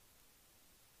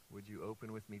would you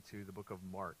open with me to the book of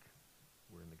Mark?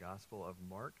 We're in the Gospel of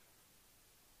Mark,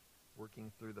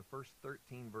 working through the first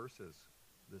 13 verses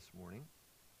this morning.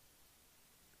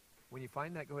 When you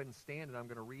find that, go ahead and stand, and I'm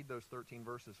going to read those 13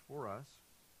 verses for us.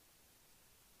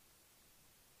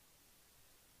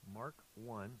 Mark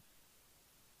 1,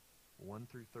 1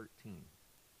 through 13.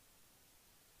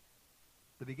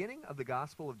 The beginning of the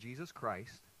gospel of Jesus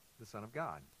Christ, the Son of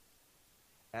God.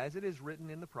 As it is written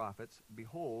in the prophets,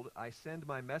 Behold, I send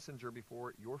my messenger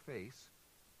before your face,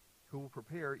 who will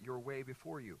prepare your way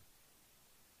before you.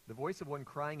 The voice of one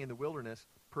crying in the wilderness,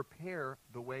 Prepare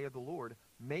the way of the Lord,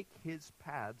 make his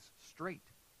paths straight.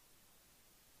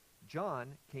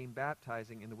 John came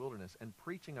baptizing in the wilderness and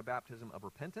preaching a baptism of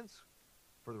repentance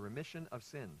for the remission of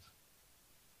sins.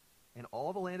 And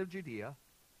all the land of Judea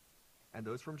and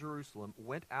those from Jerusalem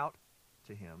went out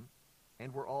to him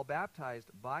and were all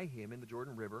baptized by him in the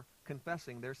Jordan River,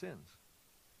 confessing their sins.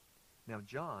 Now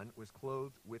John was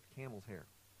clothed with camel's hair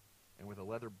and with a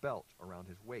leather belt around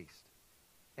his waist.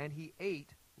 And he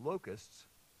ate locusts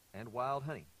and wild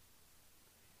honey.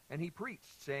 And he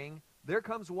preached, saying, There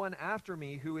comes one after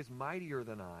me who is mightier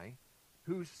than I,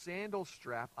 whose sandal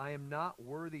strap I am not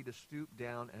worthy to stoop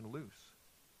down and loose.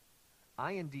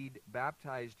 I indeed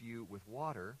baptized you with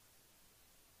water,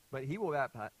 but he will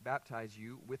baptize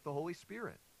you with the Holy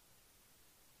Spirit.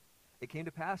 It came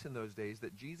to pass in those days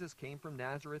that Jesus came from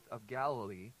Nazareth of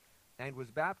Galilee and was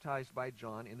baptized by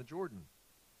John in the Jordan.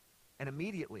 And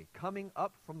immediately, coming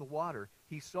up from the water,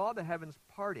 he saw the heavens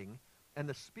parting and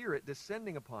the Spirit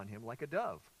descending upon him like a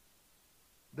dove.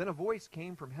 Then a voice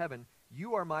came from heaven,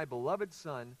 You are my beloved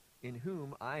Son, in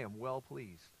whom I am well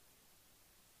pleased.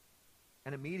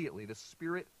 And immediately the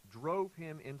Spirit drove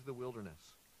him into the wilderness.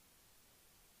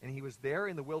 And he was there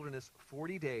in the wilderness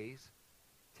 40 days,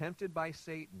 tempted by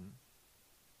Satan,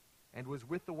 and was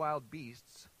with the wild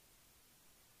beasts,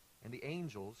 and the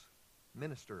angels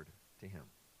ministered to him.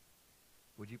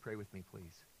 Would you pray with me,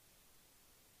 please?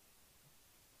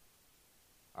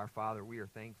 Our Father, we are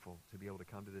thankful to be able to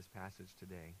come to this passage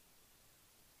today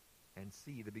and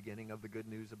see the beginning of the good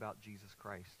news about Jesus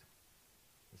Christ,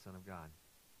 the Son of God.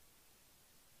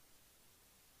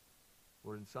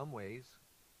 Lord, in some ways,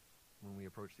 when we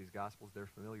approach these Gospels, they're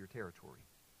familiar territory.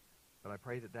 But I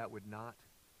pray that that would not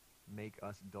make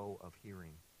us dull of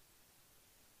hearing.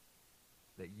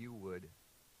 That you would,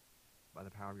 by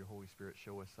the power of your Holy Spirit,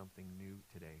 show us something new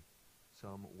today.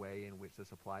 Some way in which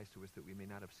this applies to us that we may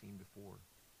not have seen before.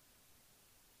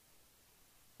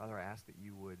 Father, I ask that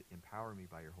you would empower me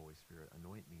by your Holy Spirit,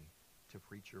 anoint me to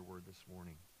preach your word this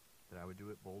morning, that I would do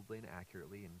it boldly and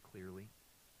accurately and clearly,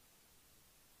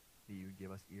 that you would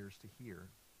give us ears to hear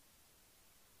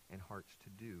and hearts to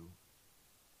do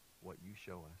what you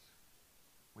show us.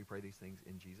 We pray these things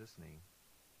in Jesus' name.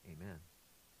 Amen.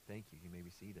 Thank you. You may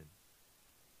be seated.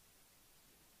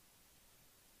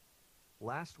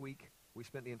 Last week, we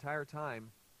spent the entire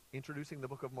time introducing the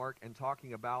book of Mark and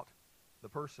talking about the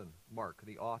person, Mark,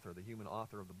 the author, the human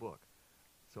author of the book.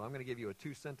 So I'm going to give you a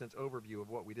two-sentence overview of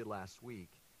what we did last week,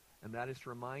 and that is to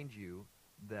remind you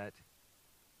that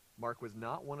Mark was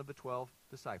not one of the 12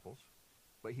 disciples,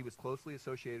 but he was closely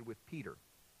associated with Peter,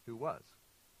 who was.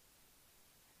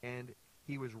 And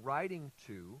he was writing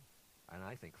to, and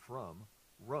I think from,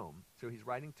 Rome. So he's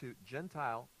writing to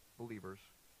Gentile believers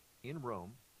in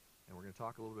Rome, and we're going to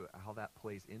talk a little bit about how that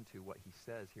plays into what he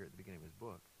says here at the beginning of his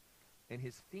book. And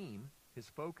his theme, his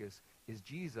focus, is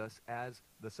Jesus as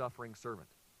the suffering servant.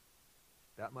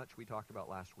 That much we talked about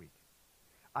last week.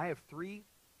 I have three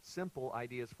simple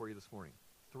ideas for you this morning.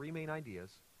 Three main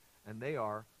ideas, and they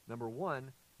are, number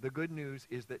one, the good news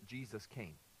is that Jesus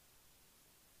came.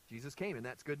 Jesus came, and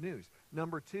that's good news.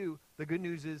 Number two, the good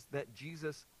news is that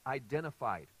Jesus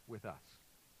identified with us.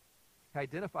 He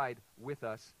identified with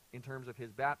us in terms of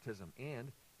his baptism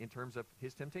and in terms of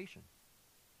his temptation.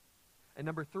 And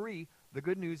number three, the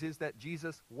good news is that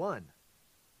Jesus won.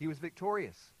 He was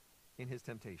victorious in his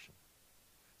temptation.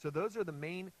 So those are the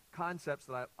main concepts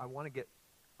that I want to get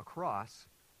across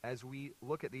as we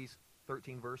look at these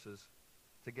 13 verses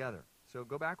together. So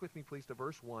go back with me, please, to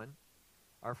verse 1.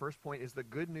 Our first point is the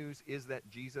good news is that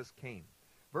Jesus came.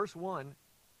 Verse 1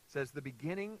 says, the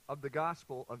beginning of the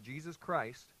gospel of Jesus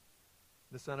Christ,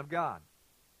 the Son of God.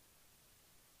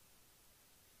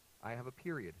 I have a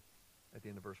period at the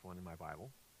end of verse 1 in my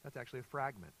Bible. That's actually a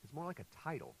fragment. It's more like a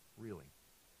title, really.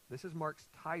 This is Mark's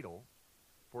title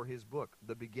for his book,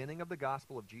 The Beginning of the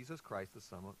Gospel of Jesus Christ, the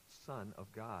Son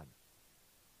of God.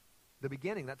 The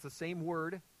beginning, that's the same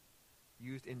word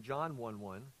used in John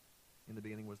 1:1. In the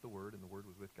beginning was the Word, and the Word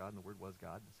was with God, and the Word was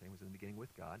God. The same was in the beginning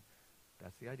with God.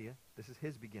 That's the idea. This is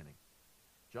his beginning.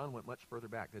 John went much further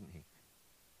back, didn't he?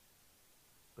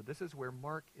 But this is where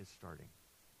Mark is starting.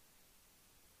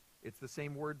 It's the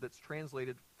same word that's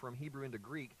translated from Hebrew into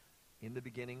Greek. In the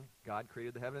beginning, God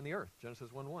created the heaven and the earth,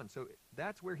 Genesis 1:1. So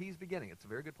that's where he's beginning. It's a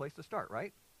very good place to start,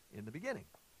 right? In the beginning.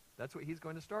 That's what he's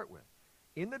going to start with.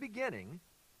 In the beginning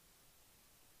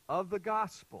of the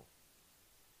gospel.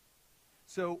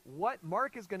 So what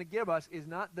Mark is going to give us is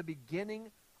not the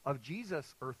beginning of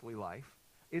Jesus' earthly life.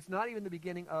 It's not even the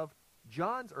beginning of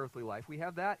John's earthly life. We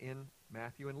have that in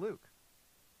Matthew and Luke.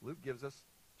 Luke gives us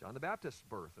John the Baptist's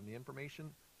birth and the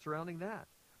information surrounding that.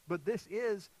 But this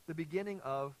is the beginning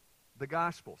of the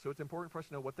gospel. So it's important for us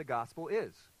to know what the gospel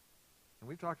is. And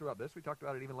we've talked about this. We talked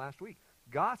about it even last week.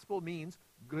 Gospel means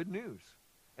good news.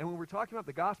 And when we're talking about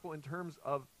the gospel in terms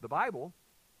of the Bible,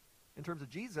 in terms of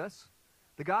Jesus,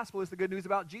 the gospel is the good news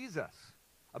about Jesus,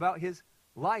 about his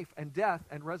life and death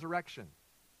and resurrection,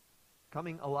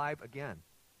 coming alive again.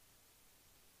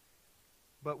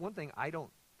 But one thing I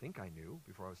don't think I knew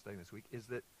before I was studying this week is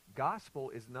that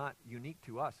gospel is not unique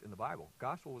to us in the Bible.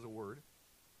 Gospel was a word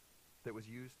that was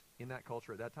used in that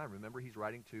culture at that time. Remember, he's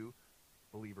writing to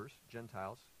believers,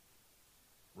 Gentiles,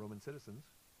 Roman citizens,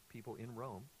 people in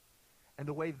Rome. And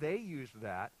the way they used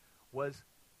that was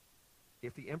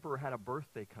if the emperor had a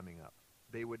birthday coming up,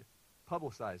 they would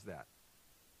publicize that,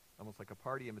 almost like a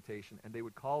party invitation, and they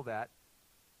would call that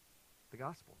the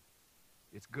gospel.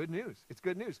 It's good news. It's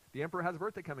good news. The emperor has a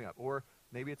birthday coming up. Or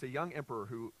maybe it's a young emperor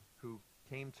who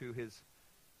came to his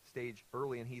stage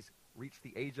early and he's reached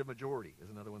the age of majority, is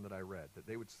another one that I read, that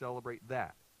they would celebrate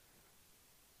that.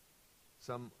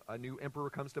 A new emperor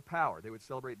comes to power. They would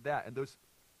celebrate that. And those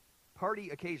party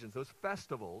occasions, those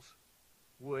festivals,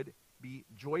 would be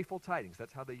joyful tidings.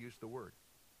 That's how they used the word.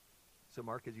 So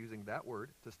Mark is using that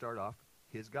word to start off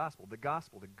his gospel,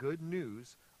 the good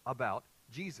news about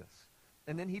Jesus.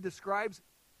 And then he describes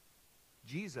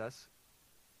Jesus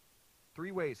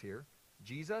three ways here.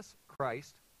 Jesus,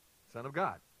 Christ, Son of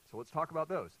God. So let's talk about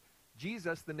those.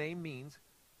 Jesus, the name means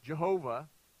Jehovah,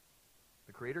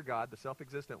 the Creator God, the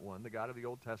self-existent one, the God of the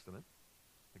Old Testament,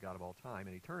 the God of all time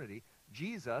and eternity.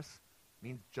 Jesus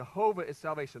means Jehovah is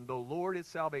salvation. The Lord is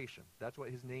salvation. That's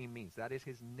what his name means. That is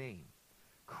his name.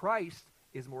 Christ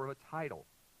is more of a title.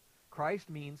 Christ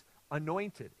means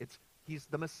anointed. He's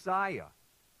the Messiah.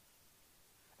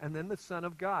 And then the Son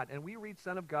of God. And we read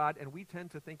Son of God, and we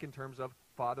tend to think in terms of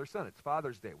Father-Son. It's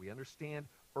Father's Day. We understand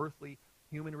earthly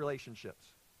human relationships.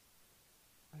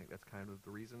 I think that's kind of the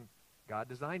reason God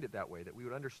designed it that way, that we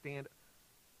would understand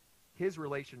his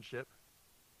relationship,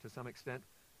 to some extent,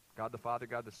 God the Father,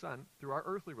 God the Son, through our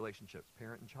earthly relationships,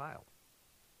 parent and child.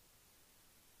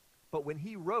 But when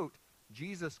he wrote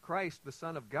Jesus Christ, the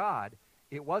Son of God,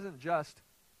 it wasn't just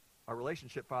a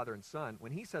relationship father and son.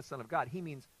 When he says Son of God, he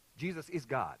means Jesus is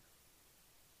God.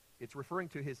 It's referring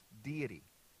to his deity.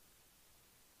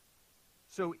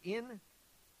 So in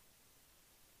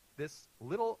this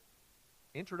little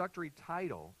introductory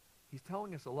title, he's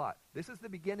telling us a lot. This is the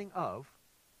beginning of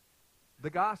the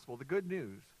gospel, the good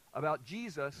news about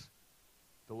Jesus,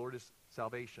 the Lord is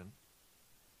salvation.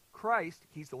 Christ,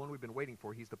 he's the one we've been waiting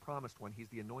for. He's the promised one. He's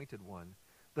the anointed one.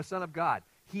 The Son of God.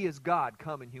 He is God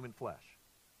come in human flesh.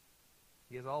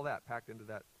 He has all that packed into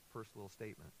that first little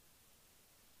statement.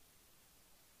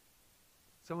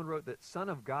 Someone wrote that Son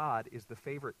of God is the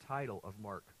favorite title of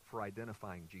Mark for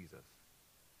identifying Jesus.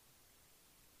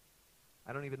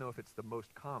 I don't even know if it's the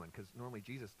most common, because normally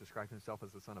Jesus describes himself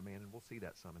as the Son of Man, and we'll see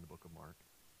that some in the book of Mark.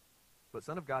 But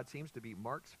Son of God seems to be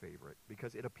Mark's favorite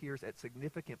because it appears at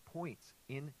significant points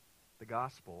in the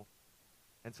gospel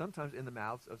and sometimes in the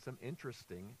mouths of some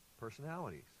interesting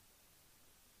personalities.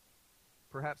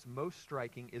 Perhaps most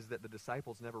striking is that the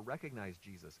disciples never recognized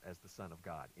Jesus as the Son of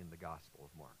God in the Gospel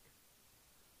of Mark.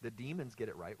 The demons get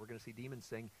it right. We're going to see demons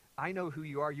saying, I know who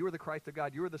you are. You are the Christ of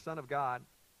God. You are the Son of God.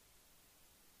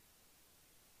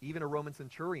 Even a Roman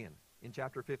centurion in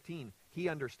chapter 15, he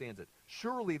understands it.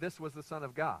 Surely this was the Son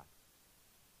of God.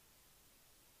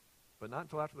 But not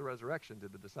until after the resurrection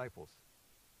did the disciples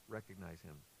recognize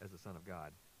him as the Son of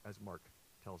God, as Mark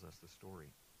tells us the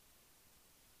story.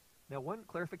 Now, one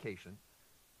clarification.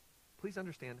 Please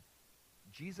understand,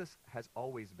 Jesus has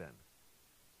always been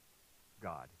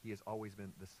God. He has always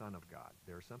been the Son of God.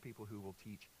 There are some people who will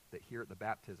teach that here at the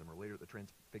baptism or later at the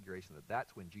transfiguration that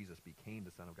that's when Jesus became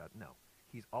the Son of God. No,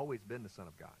 he's always been the Son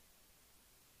of God.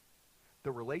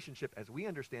 The relationship, as we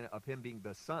understand it, of him being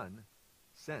the Son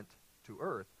sent to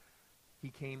earth, he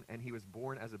came and he was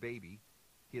born as a baby.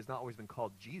 He has not always been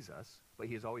called Jesus, but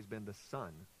he has always been the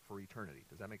Son for eternity.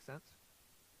 Does that make sense?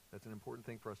 That's an important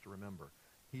thing for us to remember.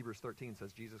 Hebrews 13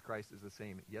 says Jesus Christ is the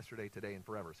same yesterday, today, and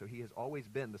forever. So he has always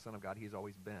been the Son of God. He has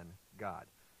always been God.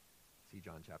 See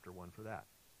John chapter 1 for that.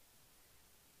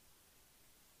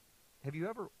 Have you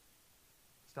ever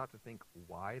stopped to think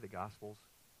why the Gospels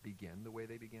begin the way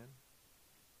they begin?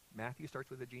 Matthew starts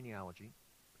with a genealogy.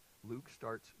 Luke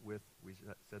starts with, we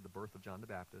said, the birth of John the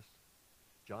Baptist.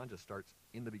 John just starts,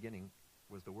 in the beginning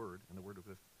was the Word, and the Word was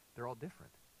this. They're all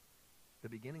different. The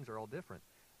beginnings are all different.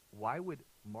 Why would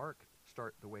Mark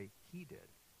start the way he did?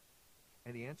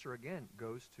 And the answer, again,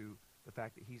 goes to the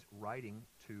fact that he's writing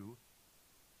to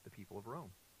the people of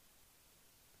Rome.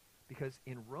 Because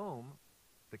in Rome,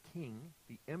 the king,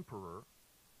 the emperor,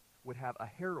 would have a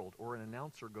herald or an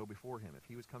announcer go before him. If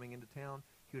he was coming into town,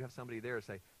 he would have somebody there to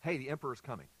say, hey, the emperor's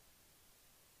coming.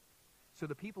 So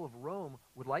the people of Rome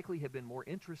would likely have been more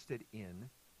interested in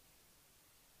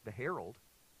the herald,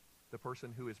 the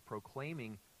person who is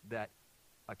proclaiming that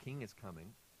a king is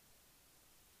coming,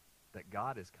 that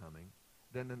God is coming,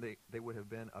 than they would have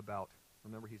been about,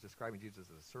 remember, he's describing Jesus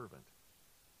as a servant.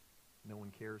 No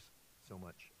one cares so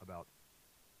much about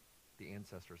the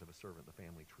ancestors of a servant, the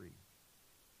family tree,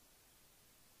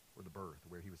 or the birth,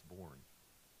 where he was born.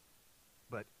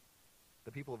 But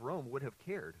the people of Rome would have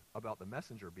cared about the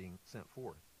messenger being sent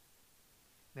forth.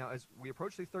 Now, as we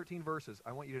approach these 13 verses,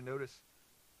 I want you to notice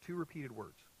two repeated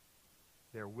words.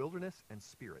 They're wilderness and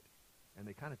spirit. And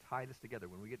they kind of tie this together.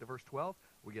 When we get to verse 12,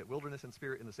 we get wilderness and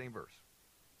spirit in the same verse.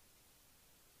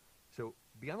 So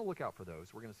be on the lookout for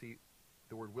those. We're going to see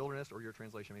the word wilderness, or your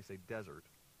translation may say desert,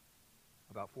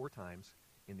 about 4 times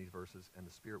in these verses, and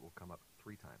the spirit will come up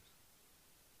 3 times.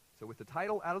 So with the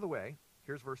title out of the way,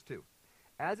 here's verse 2.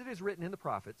 As it is written in the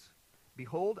prophets,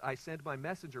 behold, I send my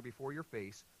messenger before your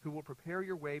face, who will prepare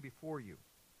your way before you.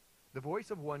 The voice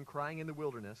of one crying in the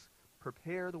wilderness,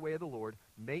 prepare the way of the Lord,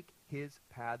 make his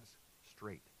paths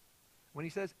straight. When he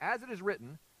says, as it is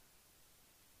written,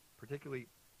 particularly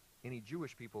any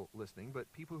Jewish people listening,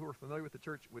 but people who are familiar with the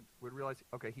church would realize,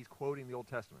 okay, he's quoting the Old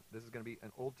Testament. This is going to be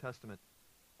an Old Testament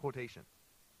quotation,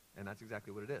 and that's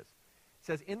exactly what it is. It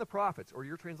says, in the prophets, or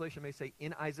your translation may say,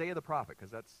 in Isaiah the prophet, because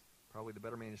that's probably the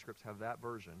better manuscripts have that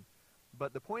version.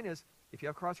 But the point is, if you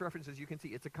have cross-references, you can see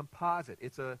it's a composite.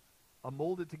 It's a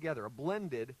molded together, a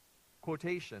blended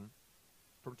quotation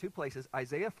from 2 places,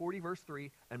 Isaiah 40, verse 3,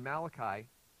 and Malachi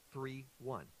 3,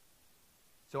 1.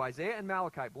 So Isaiah and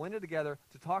Malachi blended together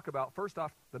to talk about, first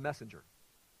off, the messenger.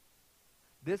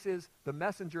 This is the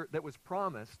messenger that was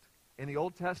promised in the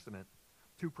Old Testament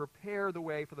to prepare the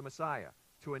way for the Messiah,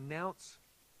 to announce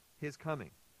his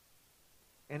coming.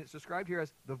 And it's described here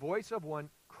as the voice of one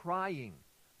crying.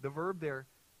 The verb there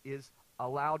is a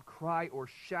loud cry or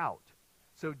shout.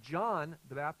 So John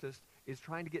the Baptist is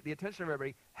trying to get the attention of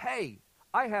everybody. Hey,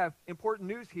 I have important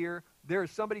news here.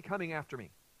 There's somebody coming after me.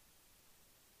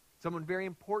 Someone very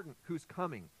important who's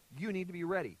coming. You need to be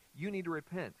ready. You need to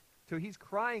repent. So he's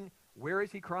crying. Where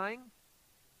is he crying?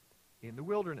 In the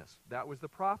wilderness. That was the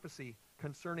prophecy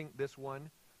concerning this one.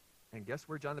 And guess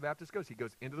where John the Baptist goes? He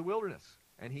goes into the wilderness.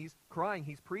 And he's crying.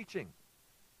 He's preaching.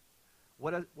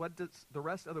 What does the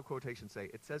rest of the quotation say?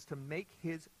 It says to make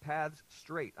his paths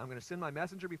straight. I'm going to send my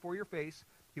messenger before your face.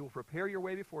 He will prepare your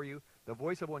way before you. The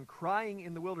voice of one crying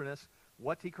in the wilderness.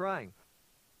 What's he crying?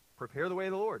 Prepare the way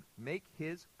of the Lord. Make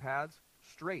his paths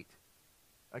straight.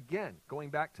 Again, going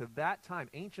back to that time,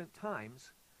 ancient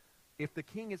times, if the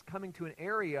king is coming to an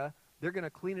area, they're going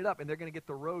to clean it up and they're going to get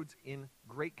the roads in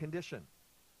great condition.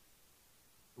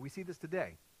 We see this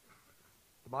today.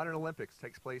 The modern Olympics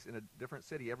takes place in a different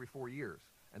city every 4 years,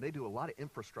 and they do a lot of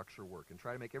infrastructure work and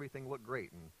try to make everything look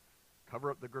great and cover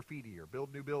up the graffiti or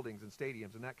build new buildings and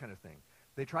stadiums and that kind of thing.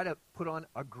 They try to put on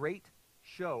a great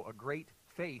show, a great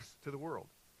face to the world.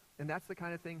 And that's the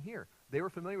kind of thing here. They were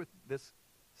familiar with this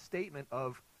statement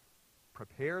of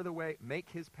prepare the way, make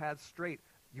his path straight.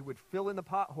 You would fill in the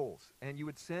potholes, and you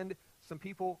would send some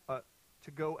people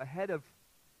to go ahead of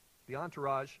the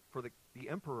entourage for the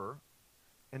emperor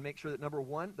and make sure that, number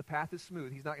one, the path is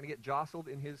smooth. He's not going to get jostled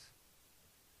in his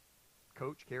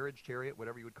coach, carriage, chariot,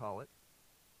 whatever you would call it.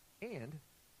 And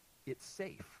it's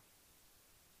safe.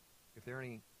 If there are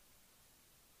any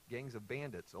gangs of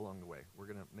bandits along the way, we're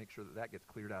going to make sure that gets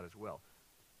cleared out as well.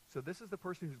 So this is the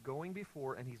person who's going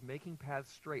before, and he's making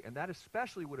paths straight. And that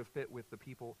especially would have fit with the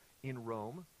people in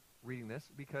Rome reading this,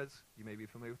 because you may be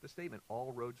familiar with the statement,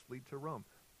 all roads lead to Rome.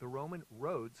 The Roman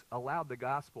roads allowed the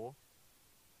gospel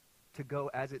to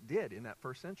go as it did in that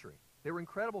first century. They were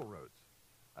incredible roads.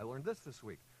 I learned this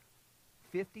week.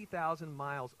 50,000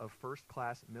 miles of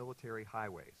first-class military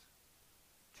highways.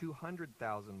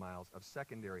 200,000 miles of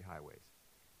secondary highways.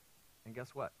 And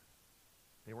guess what?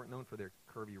 They weren't known for their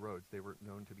curvy roads. They were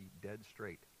known to be dead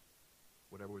straight.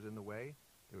 Whatever was in the way,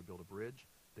 they would build a bridge.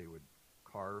 They would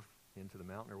carve into the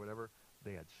mountain or whatever.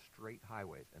 They had straight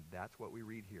highways, and that's what we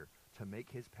read here, to make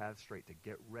his path straight, to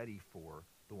get ready for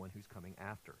the one who's coming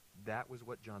after. That was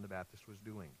what John the Baptist was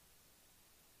doing.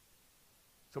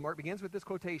 So Mark begins with this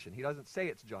quotation. He doesn't say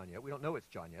it's John yet. We don't know it's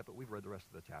John yet, but we've read the rest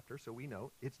of the chapter, so we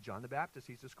know it's John the Baptist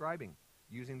he's describing,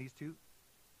 using these two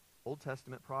Old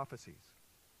Testament prophecies.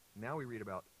 Now we read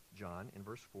about John in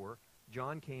verse 4.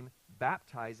 John came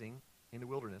baptizing in the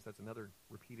wilderness. That's another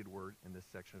repeated word in this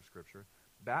section of Scripture.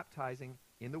 Baptizing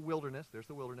in the wilderness, there's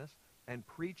the wilderness, and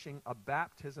preaching a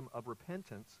baptism of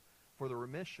repentance for the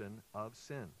remission of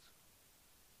sins.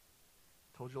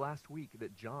 I told you last week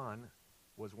that John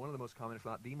was one of the most common, if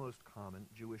not the most common,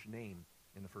 Jewish name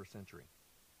in the first century.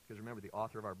 Because remember, the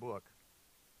author of our book,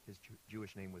 his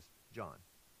Jewish name was John.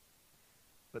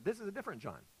 But this is a different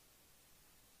John.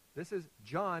 This is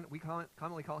John, we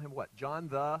commonly call him what? John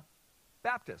the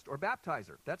Baptist, or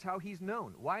baptizer. That's how he's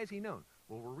known. Why is he known?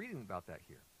 Well, we're reading about that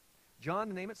here. John,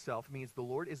 the name itself, means the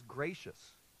Lord is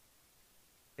gracious.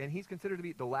 And he's considered to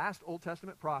be the last Old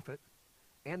Testament prophet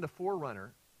and the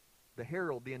forerunner, the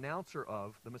herald, the announcer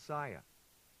of the Messiah.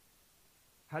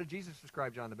 How did Jesus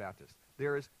describe John the Baptist?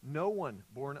 There is no one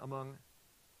born among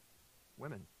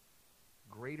women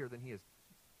greater than he is.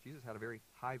 Jesus had a very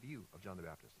high view of John the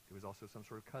Baptist. He was also some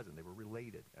sort of cousin. They were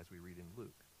related, as we read in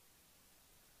Luke.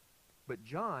 But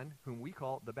John, whom we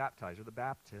call the baptizer, the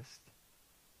Baptist,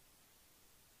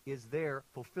 is there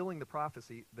fulfilling the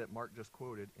prophecy that Mark just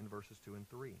quoted in verses 2 and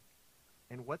 3.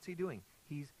 And what's he doing?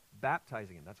 He's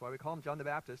baptizing him. That's why we call him John the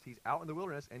Baptist. He's out in the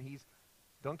wilderness, and he's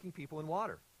dunking people in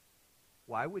water.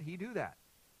 Why would he do that?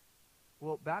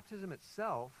 Well, baptism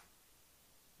itself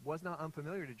was not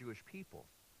unfamiliar to Jewish people.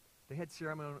 They had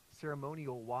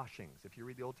ceremonial washings. If you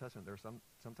read the Old Testament, there are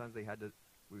sometimes they had to,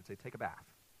 we would say, take a bath.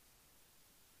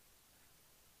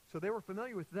 So they were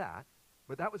familiar with that,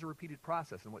 but that was a repeated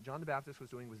process, and what John the Baptist was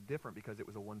doing was different because it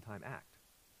was a one-time act.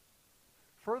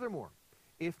 Furthermore,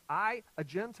 if I, a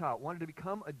Gentile, wanted to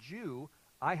become a Jew,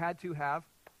 I had to have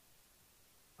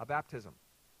a baptism.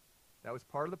 That was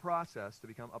part of the process to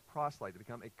become a proselyte, to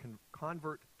become a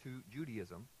convert to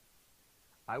Judaism.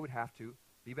 I would have to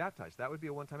be baptized. That would be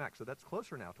a one-time act. So that's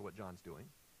closer now to what John's doing.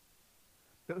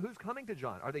 But who's coming to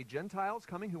John? Are they Gentiles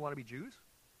coming who want to be Jews?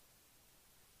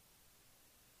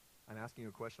 I'm asking you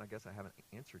a question I guess I haven't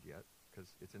answered yet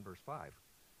because it's in verse 5.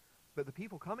 But the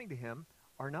people coming to him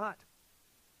are not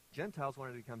Gentiles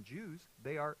wanting to become Jews.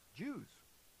 They are Jews.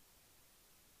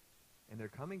 And they're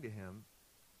coming to him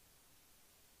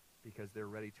because they're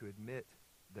ready to admit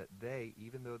that they,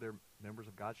 even though they're members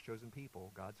of God's chosen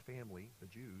people, God's family, the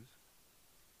Jews,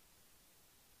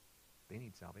 they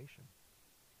need salvation.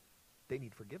 They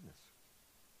need forgiveness.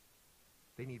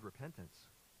 They need repentance.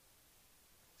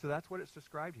 So that's what it's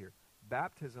described here.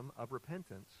 Baptism of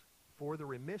repentance for the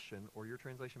remission, or your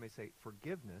translation may say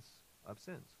forgiveness of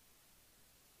sins.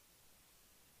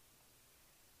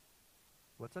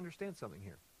 Let's understand something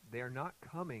here. They are not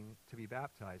coming to be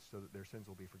baptized so that their sins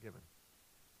will be forgiven.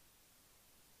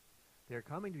 They are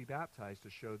coming to be baptized to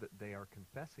show that they are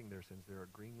confessing their sins. They're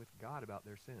agreeing with God about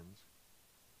their sins,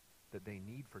 that they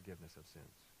need forgiveness of sins.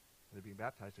 And they're being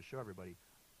baptized to show everybody,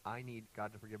 I need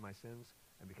God to forgive my sins,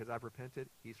 and because I've repented,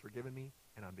 he's forgiven me,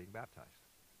 and I'm being baptized.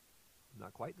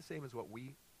 Not quite the same as what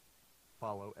we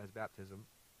follow as baptism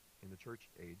in the church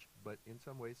age, but in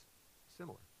some ways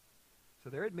similar. So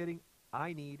they're admitting,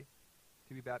 I need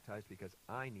to be baptized because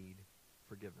I need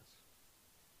forgiveness.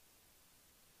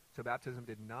 So baptism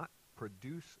did not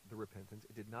produce the repentance.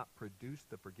 It did not produce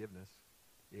the forgiveness.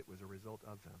 It was a result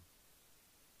of them.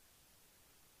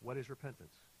 What is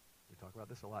repentance? We talk about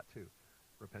this a lot too.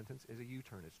 Repentance is a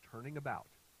U-turn. It's turning about.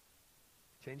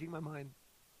 Changing my mind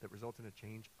that results in a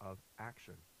change of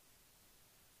action.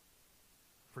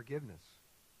 Forgiveness.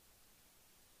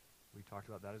 We talked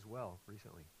about that as well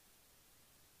recently.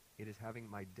 It is having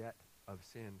my debt of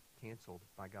sin canceled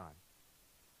by God.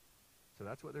 So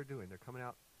that's what they're doing. They're coming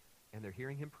out and they're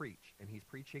hearing him preach, and he's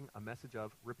preaching a message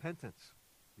of repentance.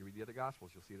 You read the other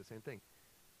Gospels, you'll see the same thing.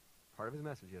 Part of his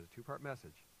message, he has a two-part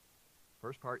message.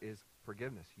 First part is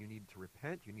forgiveness. You need to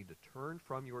repent. You need to turn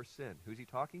from your sin. Who's he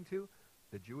talking to?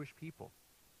 The Jewish people.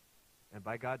 And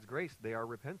by God's grace, they are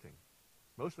repenting.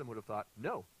 Most of them would have thought,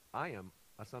 no, I am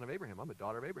a son of Abraham. I'm a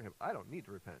daughter of Abraham. I don't need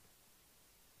to repent.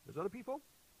 There's other people,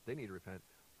 they need to repent.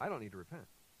 I don't need to repent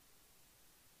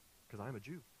because I'm a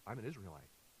Jew. I'm an Israelite.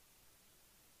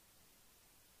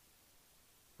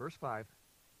 Verse 5,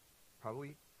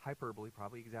 probably hyperbole,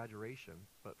 probably exaggeration,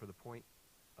 but for the point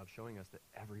of showing us that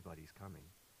everybody's coming.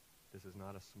 This is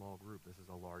not a small group. This is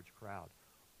a large crowd.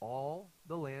 All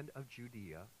the land of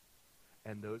Judea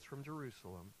and those from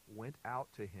Jerusalem went out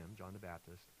to him, John the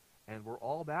Baptist, and were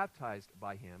all baptized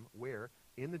by him, where?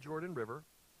 in the Jordan River.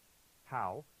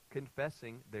 How?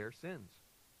 Confessing their sins.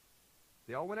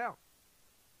 They all went out.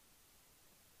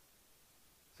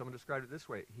 Someone described it this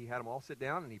way. He had them all sit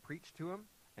down and he preached to them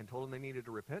and told them they needed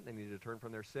to repent, they needed to turn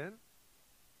from their sin.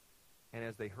 And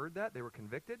as they heard that, they were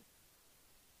convicted.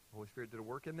 The Holy Spirit did a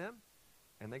work in them.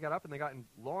 And they got up and they got in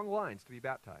long lines to be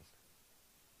baptized.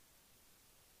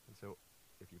 And so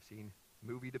if you've seen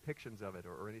movie depictions of it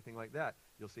or anything like that,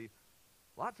 you'll see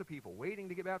lots of people waiting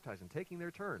to get baptized and taking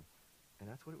their turn. And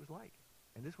that's what it was like.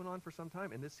 And this went on for some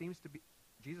time. And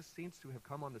Jesus seems to have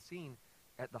come on the scene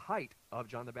at the height of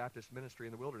John the Baptist's ministry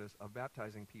in the wilderness of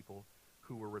baptizing people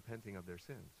who were repenting of their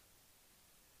sins.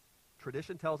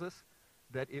 Tradition tells us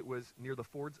that it was near the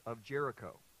fords of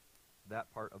Jericho,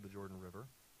 that part of the Jordan River.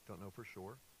 Don't know for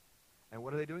sure. And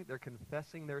what are they doing? They're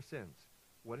confessing their sins.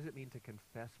 What does it mean to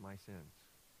confess my sins?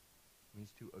 It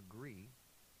means to agree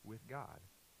with God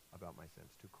about my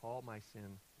sins, to call my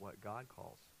sin what God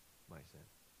calls my sin.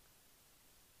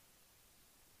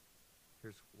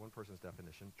 Here's one person's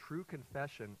definition. True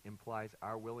confession implies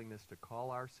our willingness to call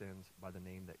our sins by the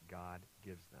name that God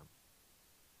gives them.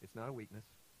 It's not a weakness.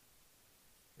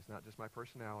 It's not just my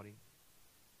personality.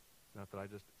 It's not that I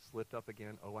just slipped up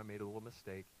again. Oh, I made a little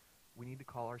mistake. We need to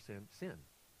call our sin, sin.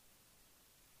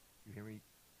 You hear me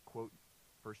quote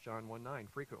 1 John 1:9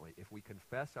 frequently. If we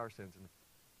confess our sins and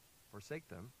forsake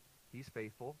them, he's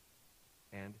faithful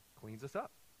and cleans us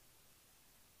up.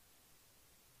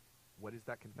 What is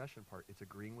that confession part? It's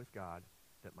agreeing with God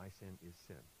that my sin is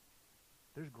sin.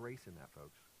 There's grace in that,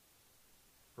 folks.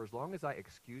 For as long as I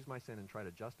excuse my sin and try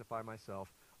to justify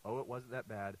myself, oh, it wasn't that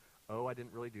bad, oh, I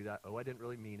didn't really do that, oh, I didn't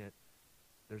really mean it,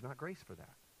 there's not grace for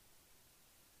that.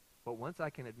 But once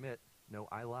I can admit, no,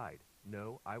 I lied,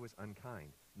 no, I was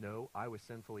unkind, no, I was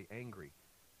sinfully angry,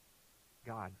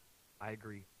 God, I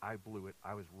agree, I blew it,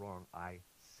 I was wrong, I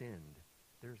sinned,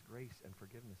 there's grace and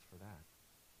forgiveness for that.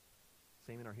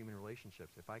 Same in our human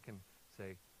relationships. If I can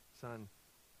say, son,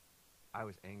 I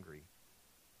was angry.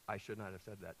 I should not have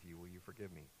said that to you. Will you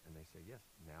forgive me? And they say, yes.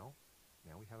 Now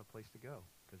we have a place to go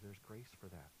because there's grace for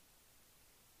that.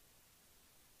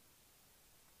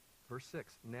 Verse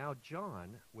 6, now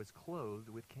John was clothed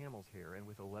with camel's hair and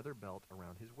with a leather belt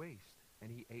around his waist, and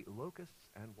he ate locusts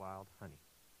and wild honey.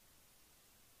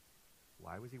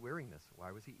 Why was he wearing this?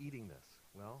 Why was he eating this?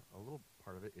 Well, a little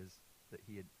part of it is that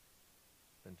he had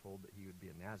been told that he would be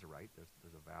a Nazirite.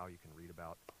 There's a vow you can read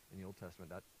about in the Old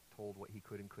Testament that told what he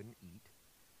could and couldn't eat.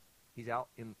 He's out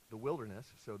in the wilderness,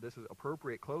 so this is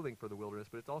appropriate clothing for the wilderness,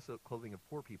 but it's also clothing of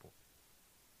poor people.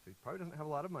 So he probably doesn't have a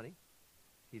lot of money.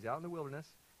 He's out in the wilderness,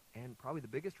 and probably the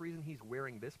biggest reason he's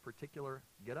wearing this particular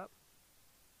getup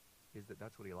is that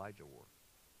that's what Elijah wore.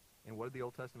 And what did the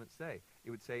Old Testament say? It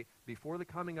would say, before the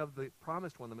coming of the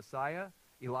promised one, the Messiah,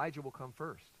 Elijah will come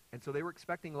first. And so they were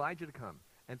expecting Elijah to come.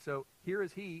 And so here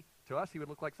is he. To us, he would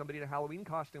look like somebody in a Halloween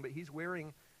costume, but he's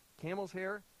wearing camel's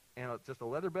hair and just a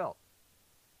leather belt.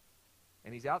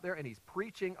 And he's out there, and he's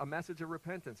preaching a message of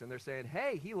repentance. And they're saying,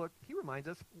 hey, he reminds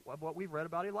us of what we've read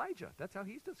about Elijah. That's how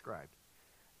he's described.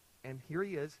 And here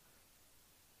he is,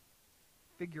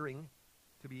 figuring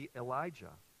to be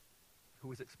Elijah,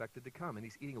 who is expected to come. And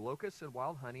he's eating locusts and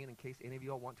wild honey. And in case any of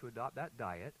you all want to adopt that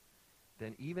diet,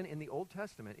 then even in the Old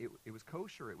Testament, it was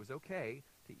kosher. It was okay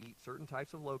to eat certain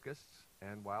types of locusts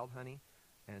and wild honey.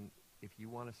 And if you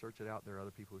want to search it out, there are other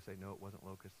people who say, no, it wasn't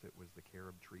locusts. It was the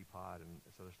carob tree pod and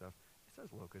this other stuff. It says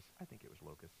locusts. I think it was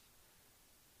locusts.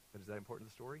 But is that important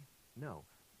to the story? No.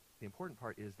 The important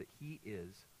part is that he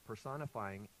is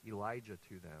personifying Elijah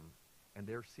to them. And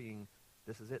they're seeing,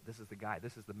 this is it. This is the guy.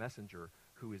 This is the messenger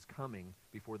who is coming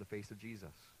before the face of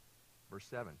Jesus. Verse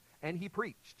 7. And he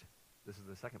preached. This is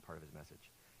the second part of his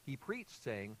message. He preached,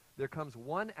 saying, there comes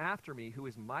one after me who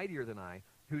is mightier than I,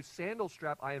 whose sandal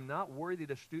strap I am not worthy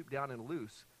to stoop down and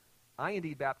loose. I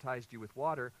indeed baptized you with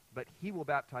water, but he will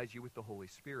baptize you with the Holy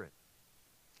Spirit.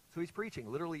 So he's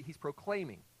preaching. Literally, he's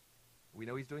proclaiming. We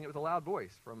know he's doing it with a loud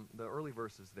voice from the early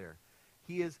verses there.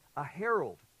 He is a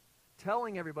herald,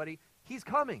 telling everybody, he's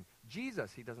coming.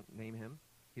 Jesus, he doesn't name him.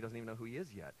 He doesn't even know who he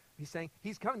is yet. He's saying,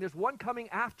 he's coming. There's one coming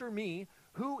after me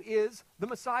who is the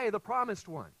Messiah, the promised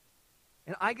one.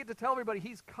 And I get to tell everybody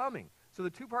he's coming. So the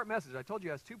two-part message, I told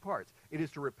you, has two parts. It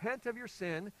is to repent of your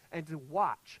sin and to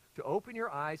watch, to open your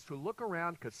eyes, to look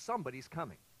around because somebody's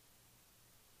coming.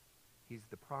 He's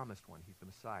the promised one. He's the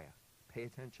Messiah. Pay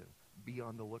attention. Be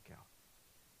on the lookout.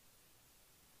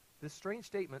 This strange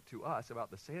statement to us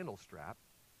about the sandal strap,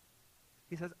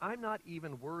 he says, I'm not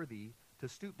even worthy to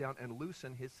stoop down and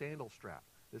loosen his sandal strap.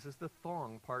 This is the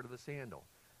thong part of the sandal.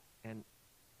 And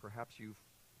perhaps you've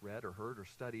read or heard or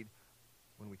studied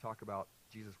when we talk about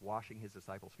Jesus washing his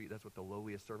disciples' feet. That's what the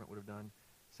lowliest servant would have done.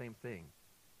 Same thing.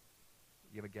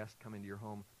 You have a guest come into your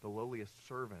home, the lowliest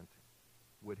servant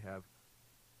would have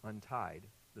untied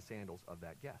the sandals of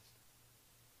that guest.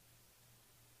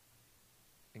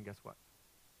 And guess what?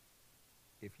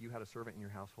 If you had a servant in your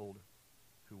household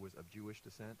who was of Jewish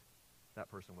descent, that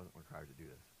person wasn't required to do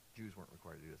this. Jews weren't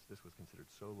required to do this. This was considered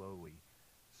so lowly,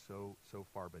 so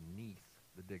far beneath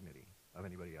the dignity of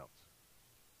anybody else.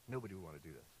 Nobody would want to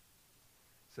do this.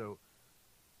 So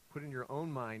put in your own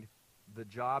mind the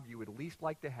job you would least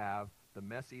like to have, the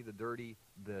messy, the dirty,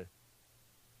 the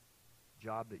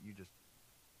job that you just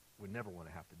would never want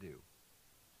to have to do.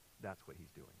 That's what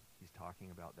he's doing. He's talking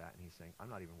about that, and he's saying, I'm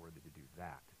not even worthy to do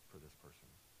that for this person.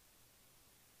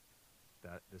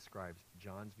 That describes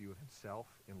John's view of himself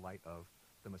in light of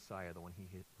the Messiah, the one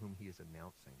whom he is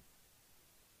announcing.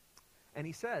 And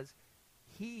he says,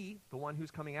 he, the one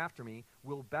who's coming after me,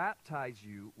 will baptize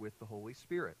you with the Holy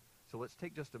Spirit. So let's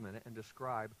take just a minute and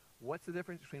describe what's the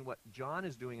difference between what John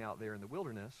is doing out there in the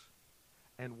wilderness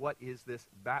and what is this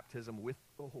baptism with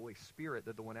the Holy Spirit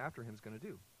that the one after him is going to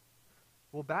do.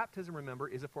 Well, baptism, remember,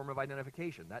 is a form of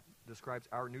identification. That describes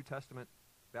our New Testament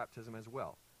baptism as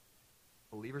well.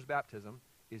 Believer's baptism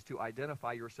is to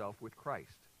identify yourself with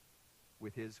Christ,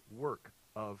 with his work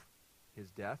of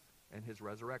his death and his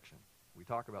resurrection. We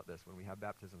talk about this when we have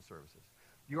baptism services.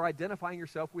 You're identifying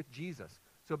yourself with Jesus.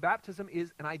 So baptism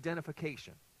is an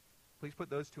identification. Please put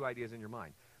those two ideas in your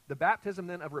mind. The baptism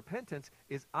then of repentance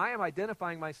is I am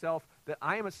identifying myself that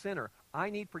I am a sinner. I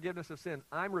need forgiveness of sins.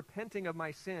 I'm repenting of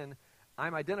my sin.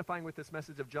 I'm identifying with this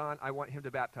message of John. I want him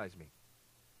to baptize me.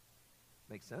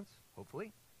 Makes sense,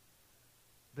 hopefully?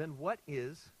 Then what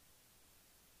is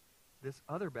this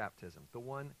other baptism? The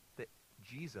one that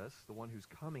Jesus, the one who's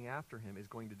coming after him, is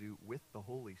going to do with the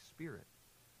Holy Spirit.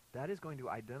 That is going to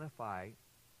identify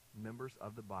members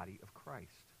of the body of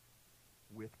Christ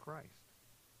with Christ.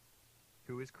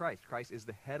 Who is Christ? Christ is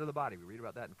the head of the body. We read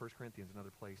about that in 1 Corinthians and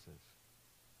other places.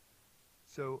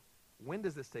 So when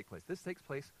does this take place? This takes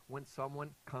place when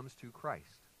someone comes to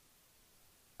Christ.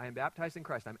 I am baptized in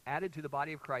Christ. I'm added to the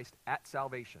body of Christ at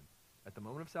salvation. At the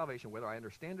moment of salvation, whether I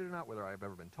understand it or not, whether I've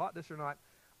ever been taught this or not,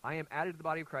 I am added to the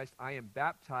body of Christ. I am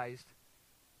baptized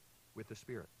with the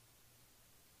Spirit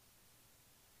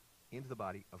into the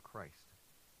body of Christ.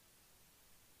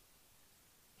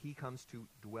 He comes to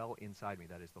dwell inside me.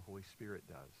 That is, the Holy Spirit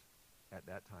does at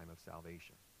that time of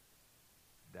salvation.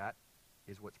 That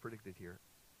is what's predicted here.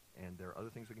 And there are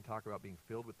other things we can talk about being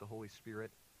filled with the Holy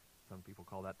Spirit. Some people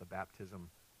call that the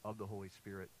baptism of the Holy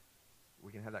Spirit.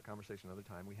 We can have that conversation another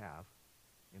time. We have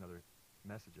in other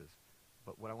messages.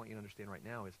 But what I want you to understand right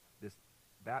now is this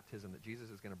baptism that Jesus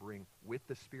is going to bring with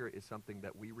the Spirit is something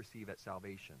that we receive at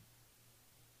salvation.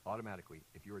 Automatically,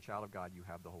 if you're a child of God, you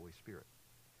have the Holy Spirit.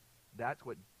 That's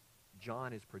what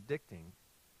John is predicting.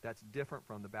 That's different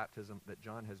from the baptism that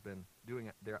John has been doing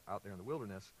out there in the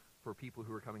wilderness for people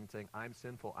who are coming and saying, I'm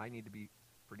sinful, I need to be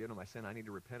forgiven of my sin, I need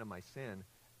to repent of my sin,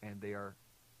 and they are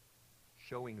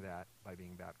showing that by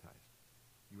being baptized.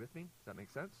 You with me? Does that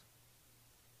make sense?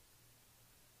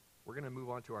 We're going to move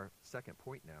on to our second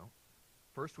point now.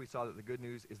 First, we saw that the good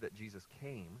news is that Jesus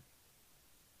came.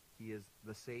 He is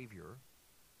the Savior.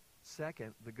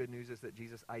 Second, the good news is that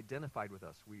Jesus identified with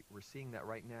us. We're seeing that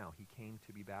right now. He came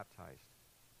to be baptized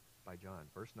by John.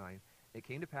 Verse 9, it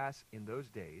came to pass in those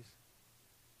days,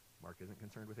 Mark isn't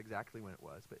concerned with exactly when it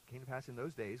was, but it came to pass in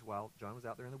those days while John was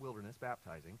out there in the wilderness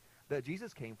baptizing, that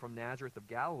Jesus came from Nazareth of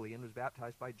Galilee and was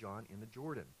baptized by John in the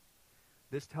Jordan.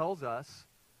 This tells us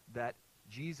that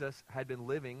Jesus had been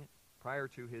living prior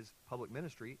to his public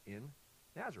ministry in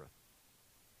Nazareth.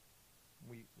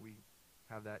 We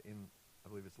have that in, I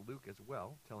believe it's Luke as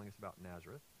well, telling us about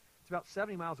Nazareth. It's about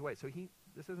 70 miles away, so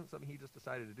this isn't something he just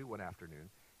decided to do one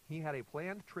afternoon. He had a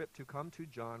planned trip to come to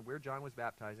John, where John was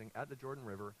baptizing at the Jordan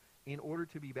River, in order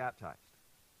to be baptized.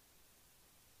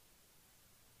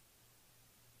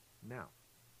 Now,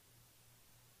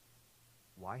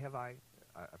 why have I've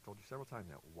told you several times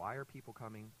now, why are people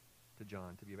coming to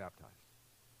John to be baptized?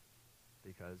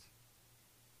 Because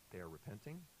they are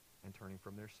repenting and turning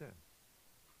from their sin.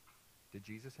 Did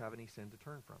Jesus have any sin to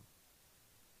turn from?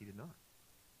 He did not.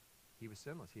 He was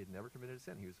sinless. He had never committed a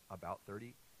sin. He was about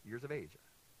 30 years of age,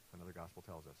 another gospel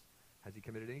tells us. Has he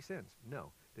committed any sins?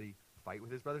 No. Did he fight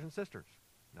with his brothers and sisters?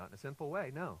 Not in a sinful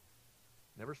way, no.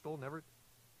 Never stole, never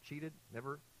cheated,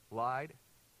 never lied.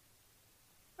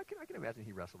 I can imagine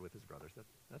he wrestled with his brothers.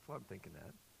 That's why I'm thinking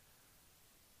that.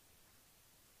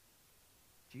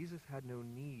 Jesus had no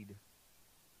need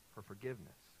for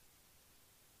forgiveness.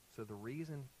 So the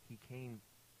reason he came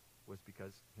was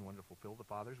because he wanted to fulfill the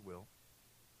Father's will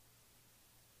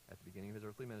At the beginning of his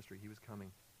earthly ministry, he was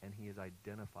coming, and he is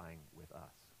identifying with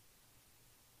us.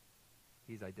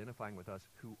 He's identifying with us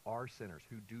who are sinners,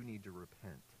 who do need to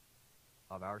repent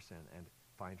of our sin and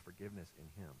find forgiveness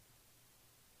in him.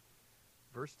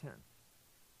 Verse 10.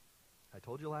 I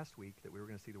told you last week that we were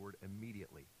going to see the word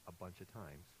immediately a bunch of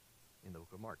times in the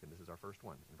book of Mark, and this is our first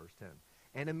one in verse 10.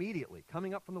 And immediately,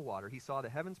 coming up from the water, he saw the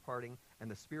heavens parting and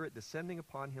the Spirit descending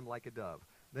upon him like a dove.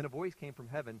 Then a voice came from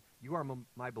heaven, "You are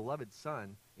my beloved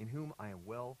Son, in whom I am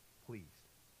well pleased."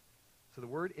 So the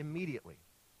word immediately.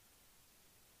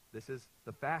 This is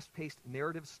the fast-paced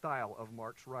narrative style of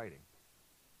Mark's writing.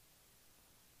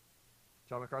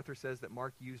 John MacArthur says that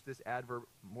Mark used this adverb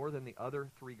more than the other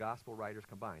three gospel writers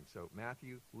combined. So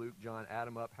Matthew, Luke, John add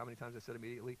them up. How many times I said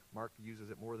immediately? Mark uses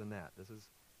it more than that. This is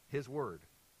his word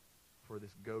for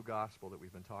this go gospel that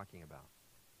we've been talking about.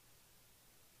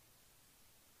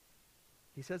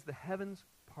 He says the heavens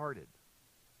parted.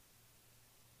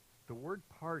 The word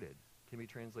parted can be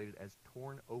translated as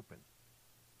torn open,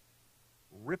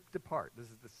 ripped apart. This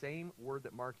is the same word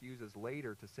that Mark uses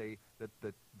later to say that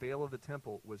the veil of the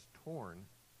temple was torn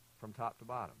from top to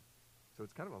bottom. So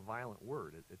it's kind of a violent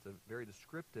word. It's a very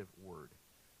descriptive word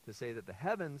to say that the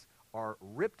heavens are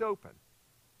ripped open,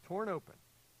 torn open.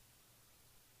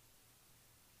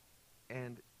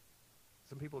 And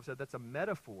some people have said that's a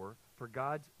metaphor for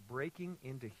God's breaking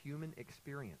into human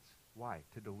experience. Why?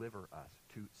 To deliver us,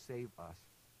 to save us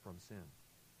from sin.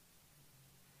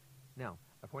 Now,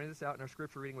 I pointed this out in our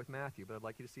scripture reading with Matthew, but I'd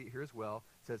like you to see it here as well.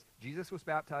 It says, Jesus was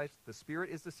baptized, the Spirit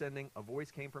is descending, a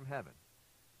voice came from heaven.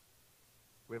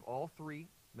 We have all three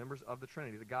members of the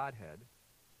Trinity, the Godhead,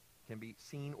 can be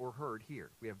seen or heard here.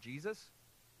 We have Jesus,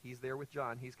 he's there with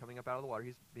John, he's coming up out of the water,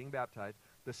 he's being baptized.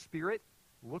 The Spirit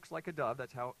looks like a dove,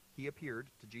 that's how he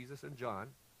appeared to Jesus and John.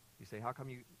 You say, how come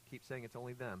you keep saying it's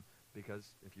only them?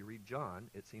 Because if you read John,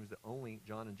 it seems that only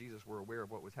John and Jesus were aware of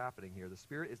what was happening here. The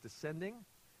Spirit is descending,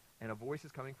 and a voice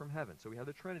is coming from heaven. So we have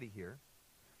the Trinity here.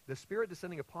 The Spirit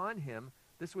descending upon him,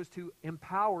 this was to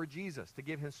empower Jesus, to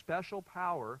give him special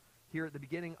power here at the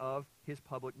beginning of his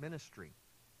public ministry.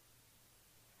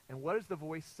 And what does the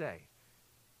voice say?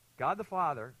 God the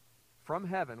Father, from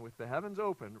heaven, with the heavens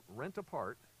open, rent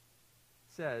apart,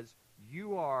 says,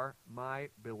 "You are my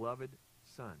beloved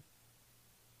Son."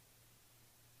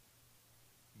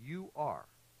 You are.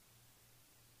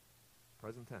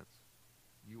 Present tense.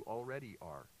 You already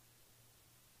are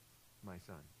my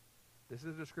Son. This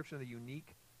is a description of the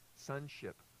unique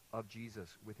sonship of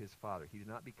Jesus with his Father. He did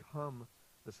not become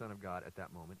the Son of God at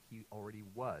that moment. He already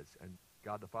was. And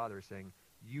God the Father is saying,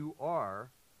 you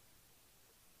are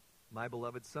my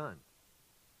beloved Son,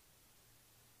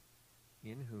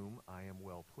 in whom I am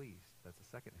well pleased. That's the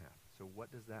second half. So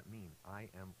what does that mean? I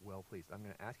am well pleased. I'm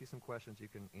going to ask you some questions. You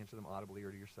can answer them audibly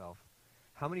or to yourself.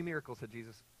 How many miracles had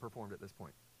Jesus performed at this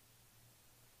point?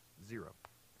 0.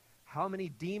 How many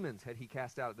demons had he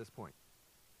cast out at this point?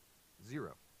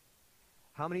 0.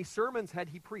 How many sermons had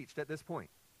he preached at this point?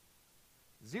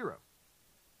 0.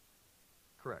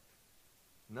 Correct.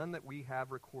 None that we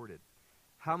have recorded.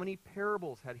 How many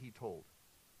parables had he told?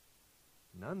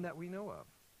 None that we know of.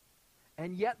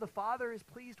 And yet the Father is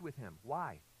pleased with him.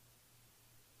 Why?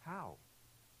 How?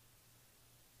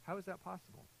 How is that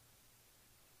possible?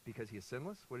 Because he is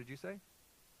sinless? What did you say?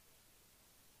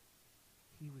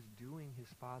 He was doing his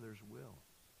Father's will.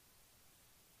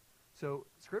 So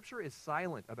Scripture is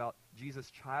silent about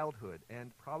Jesus' childhood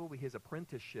and probably his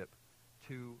apprenticeship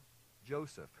to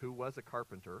Joseph, who was a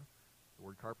carpenter. The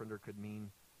word carpenter could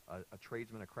mean a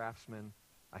tradesman, a craftsman,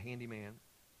 a handyman.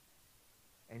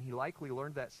 And he likely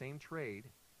learned that same trade,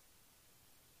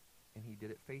 and he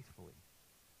did it faithfully,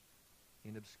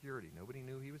 in obscurity. Nobody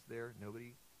knew he was there.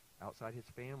 Nobody outside his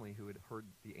family who had heard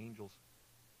the angel's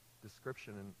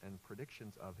description and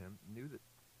predictions of him knew that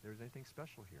there was anything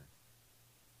special here.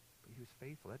 But he was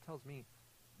faithful. That tells me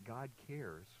God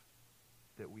cares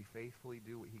that we faithfully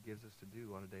do what he gives us to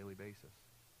do on a daily basis.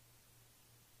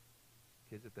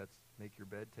 Kids, if that's make your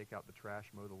bed, take out the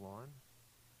trash, mow the lawn.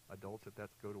 Adults, if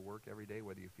that's go to work every day,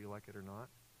 whether you feel like it or not.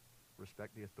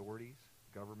 Respect the authorities,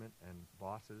 government, and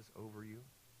bosses over you.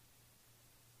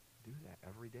 Do that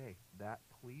every day. That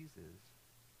pleases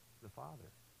the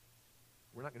Father.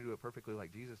 We're not going to do it perfectly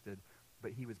like Jesus did,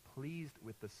 but he was pleased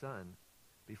with the Son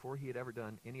before he had ever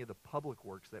done any of the public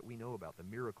works that we know about, the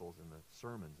miracles and the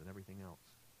sermons and everything else.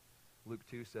 Luke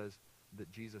 2 says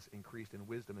that Jesus increased in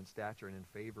wisdom and stature and in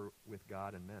favor with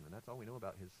God and men, and that's all we know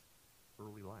about his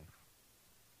early life.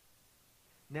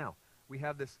 Now, we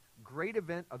have this great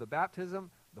event of the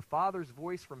baptism, the Father's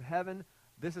voice from heaven.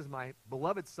 This is my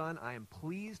beloved Son. I am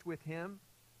pleased with him.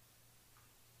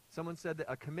 Someone said that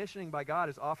a commissioning by God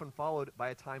is often followed by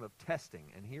a time of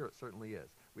testing, and here it certainly is.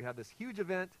 We have this huge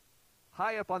event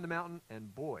high up on the mountain,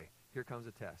 and boy, here comes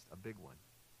a test, a big one.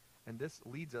 And this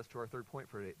leads us to our third point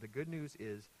for today. The good news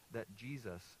is that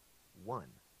Jesus won.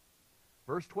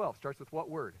 Verse 12 starts with what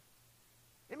word?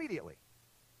 Immediately.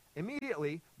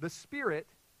 Immediately, the Spirit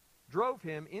drove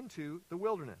him into the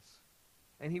wilderness.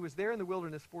 And he was there in the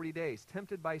wilderness 40 days,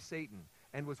 tempted by Satan,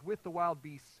 and was with the wild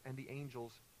beasts, and the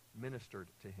angels ministered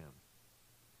to him.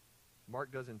 Mark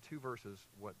does in 2 verses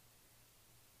what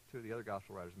 2 of the other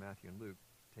gospel writers, Matthew and Luke,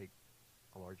 take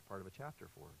a large part of a chapter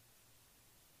for.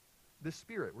 The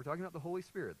Spirit, we're talking about the Holy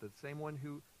Spirit, the same one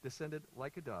who descended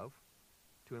like a dove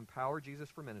to empower Jesus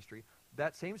for ministry.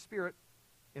 That same Spirit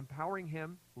empowering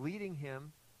him, leading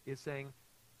him, is saying,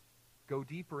 go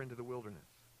deeper into the wilderness.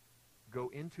 Go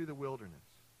into the wilderness.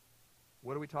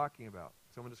 What are we talking about?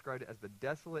 Someone described it as the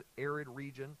desolate, arid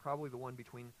region, probably the one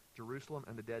between Jerusalem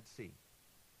and the Dead Sea.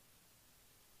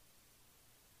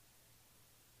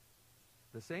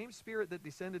 The same Spirit that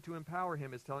descended to empower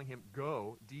him is telling him,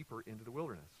 go deeper into the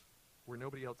wilderness, where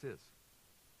nobody else is.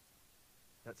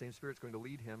 That same Spirit's going to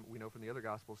lead him, we know from the other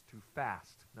Gospels, to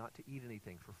fast, not to eat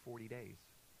anything for 40 days.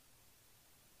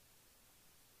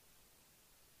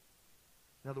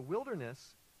 Now the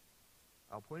wilderness,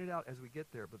 I'll point it out as we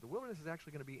get there, but the wilderness is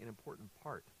actually going to be an important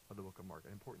part of the book of Mark,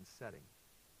 an important setting.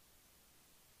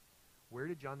 Where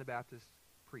did John the Baptist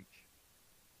preach?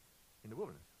 In the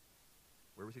wilderness.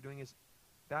 Where was he doing his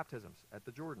baptisms? At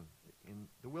the Jordan, in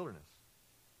the wilderness.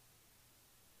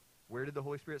 Where did the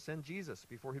Holy Spirit send Jesus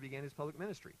before he began his public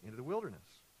ministry? Into the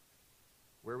wilderness.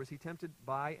 Where was he tempted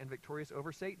by and victorious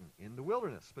over Satan? In the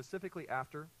wilderness, specifically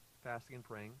after fasting and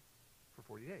praying for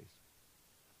 40 days.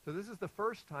 So this is the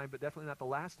first time, but definitely not the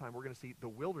last time, we're going to see the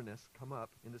wilderness come up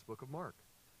in this book of Mark.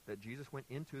 That Jesus went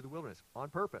into the wilderness on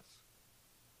purpose.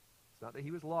 It's not that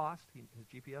he was lost, his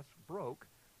GPS broke.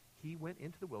 He went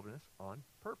into the wilderness on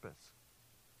purpose.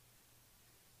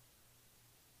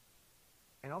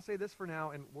 And I'll say this for now,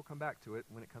 and we'll come back to it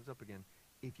when it comes up again.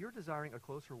 If you're desiring a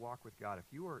closer walk with God,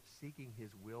 if you are seeking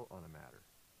his will on a matter,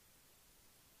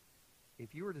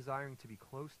 if you are desiring to be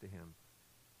close to him,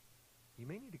 you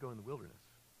may need to go in the wilderness.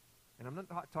 And I'm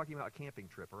not talking about a camping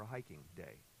trip or a hiking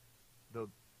day, though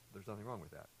there's nothing wrong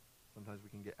with that. Sometimes we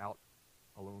can get out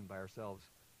alone by ourselves,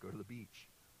 go to the beach,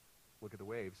 look at the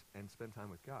waves, and spend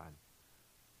time with God.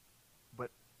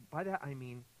 But by that I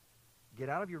mean get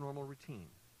out of your normal routine.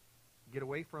 Get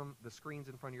away from the screens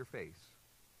in front of your face,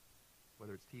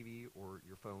 whether it's TV or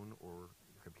your phone or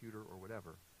your computer or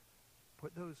whatever.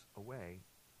 Put those away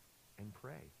and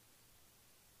pray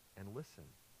and listen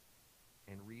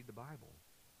and read the Bible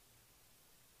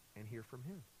and hear from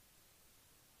him.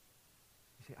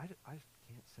 You say, I just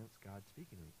can't sense God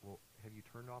speaking to me. Well, have you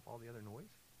turned off all the other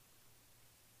noise?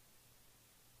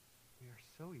 We are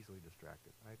so easily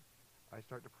distracted. I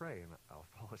start to pray and I'll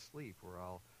fall asleep, or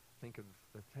I'll think of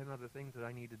the 10 other things that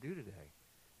I need to do today.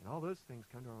 And all those things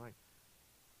come to our mind.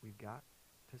 We've got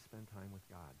to spend time with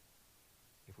God.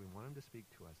 If we want him to speak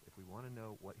to us, if we want to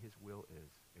know what his will is,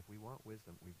 if we want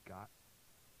wisdom, we've got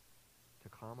to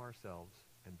calm ourselves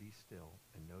and be still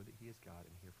and know that he is God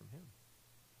and hear from him.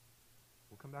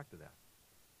 We'll come back to that.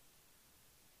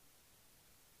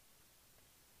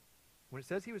 When it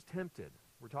says he was tempted,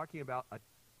 we're talking about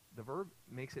the verb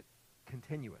makes it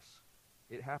continuous.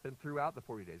 It happened throughout the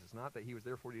 40 days. It's not that he was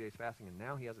there 40 days fasting and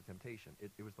now he has a temptation.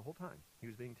 It was the whole time. He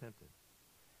was being tempted.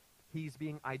 He's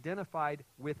being identified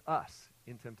with us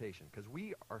in temptation, because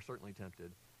we are certainly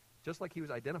tempted. Just like he was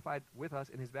identified with us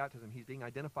in his baptism, he's being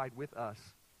identified with us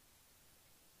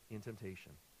in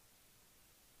temptation.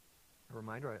 A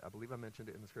reminder, I believe I mentioned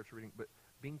it in the scripture reading, but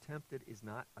being tempted is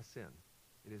not a sin.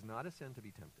 It is not a sin to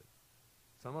be tempted.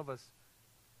 Some of us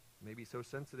may be so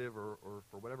sensitive, or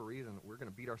for whatever reason, we're going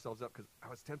to beat ourselves up because I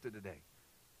was tempted today.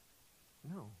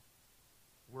 No.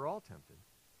 We're all tempted.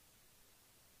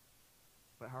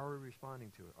 But how are we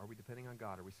responding to it? Are we depending on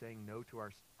God? Are we saying no to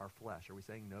our flesh? Are we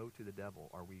saying no to the devil?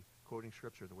 Are we quoting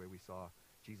scripture the way we saw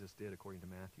Jesus did according to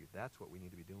Matthew? That's what we need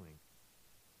to be doing.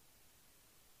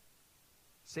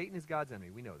 Satan is God's enemy.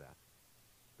 We know that.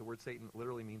 The word Satan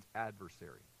literally means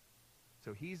adversary.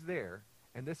 So he's there,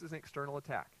 and this is an external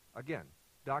attack. Again,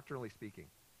 doctrinally speaking,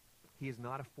 he is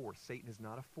not a force. Satan is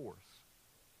not a force.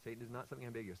 Satan is not something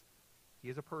ambiguous. He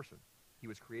is a person. He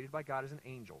was created by God as an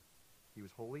angel. He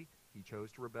was holy. He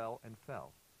chose to rebel and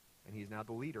fell. And he is now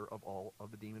the leader of all of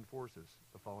the demon forces,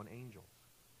 the fallen angels.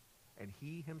 And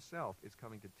he himself is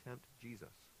coming to tempt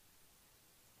Jesus.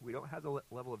 We don't have the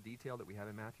level of detail that we have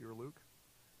in Matthew or Luke.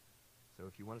 So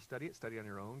if you want to study it on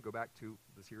your own. Go back to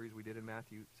the series we did in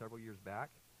Matthew several years back.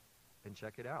 and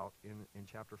check it out in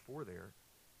chapter 4 there.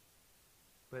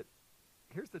 But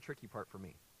here's the tricky part for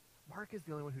me. Mark is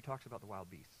the only one who talks about the wild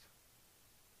beasts.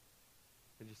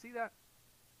 Did you see that?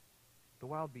 The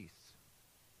wild beasts.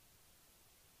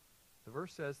 The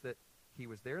verse says that he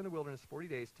was there in the wilderness 40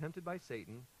 days, tempted by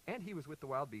Satan, and he was with the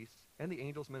wild beasts, and the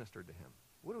angels ministered to him.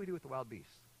 What do we do with the wild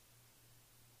beasts?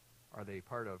 Are they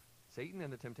part of Satan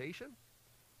and the temptation?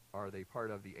 Are they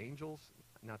part of the angels?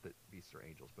 Not that beasts are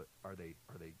angels, but are they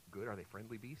good? Are they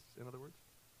friendly beasts, in other words?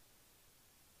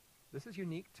 This is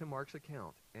unique to Mark's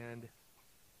account. And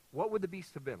what would the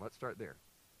beasts have been? Let's start there.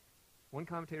 One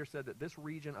commentator said that this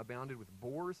region abounded with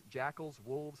boars, jackals,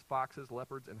 wolves, foxes,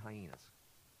 leopards, and hyenas.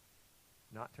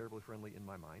 Not terribly friendly in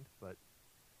my mind, but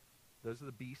those are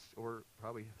the beasts, or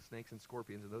probably snakes and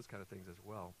scorpions and those kind of things as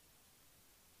well.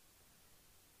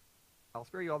 I'll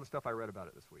spare you all the stuff I read about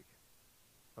it this week,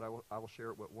 but I will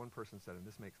share what one person said, and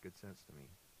this makes good sense to me.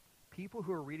 People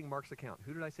who are reading Mark's account,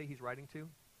 who did I say he's writing to?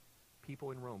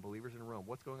 People in Rome, believers in Rome.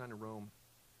 What's going on in Rome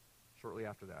shortly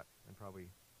after that, and probably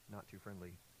not too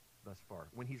friendly thus far?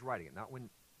 When he's writing it, not when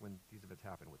these events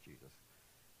happen with Jesus.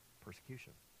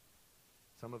 Persecution.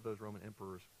 Some of those Roman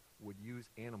emperors would use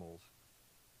animals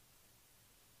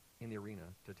in the arena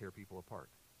to tear people apart.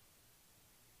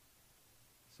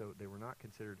 So they were not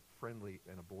considered friendly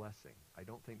and a blessing. I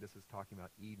don't think this is talking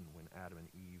about Eden when Adam and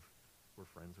Eve were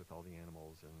friends with all the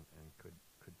animals and could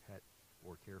pet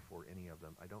or care for any of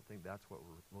them. I don't think that's what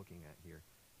we're looking at here.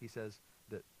 He says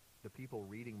that the people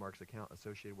reading Mark's account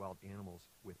associated wild animals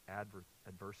with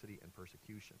adversity and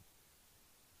persecution.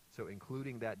 So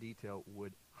including that detail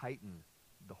would heighten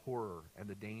the horror and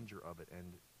the danger of it,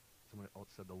 and someone else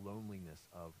said the loneliness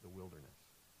of the wilderness.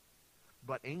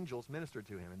 But angels ministered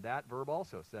to him, and that verb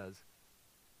also says,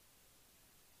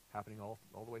 happening all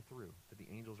the way through, that the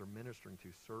angels are ministering to,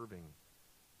 serving,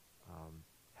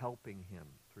 helping him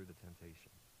through the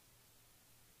temptation.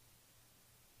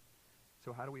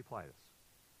 So how do we apply this?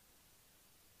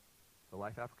 The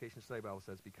Life Application Study Bible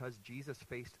says, because Jesus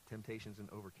faced temptations and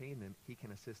overcame them, he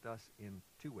can assist us in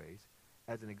two ways.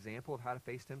 As an example of how to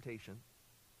face temptation,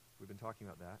 we've been talking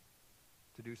about that,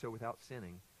 to do so without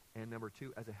sinning. And number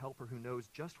two, as a helper who knows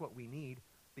just what we need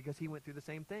because he went through the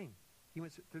same thing. He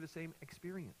went through the same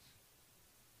experience.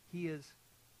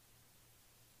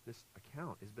 This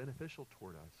account is beneficial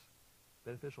toward us,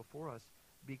 beneficial for us,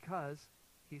 because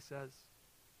he says,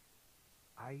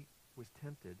 I was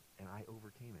tempted and I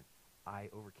overcame it. I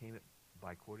overcame it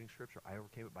by quoting Scripture. I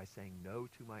overcame it by saying no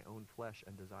to my own flesh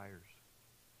and desires.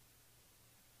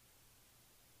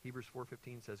 Hebrews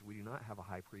 4:15 says, we do not have a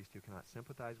high priest who cannot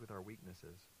sympathize with our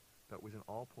weaknesses, but was in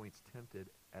all points tempted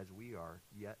as we are,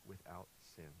 yet without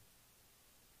sin.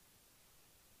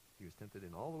 He was tempted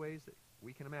in all the ways that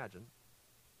we can imagine,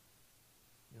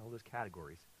 in all those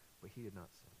categories, but he did not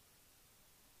sin.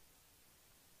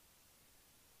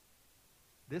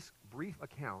 This brief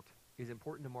account is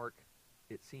important to Mark,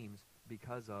 it seems,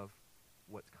 because of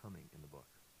what's coming in the book.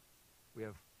 We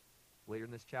have, later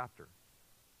in this chapter,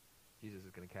 Jesus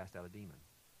is going to cast out a demon,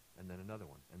 and then another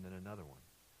one, and then another one.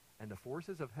 And the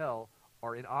forces of hell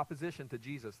are in opposition to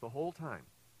Jesus the whole time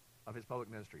of his public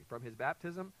ministry. From his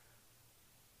baptism,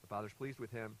 the Father's pleased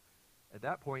with him. At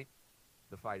that point,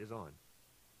 the fight is on.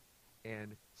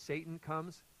 And Satan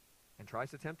comes and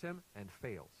tries to tempt him and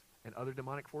fails. And other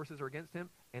demonic forces are against him.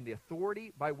 And the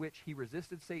authority by which he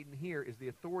resisted Satan here is the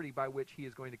authority by which he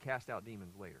is going to cast out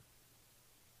demons later.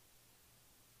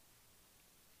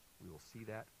 We will see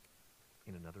that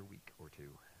in another week or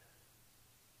two.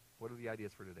 What are the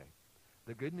ideas for today?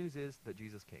 The good news is that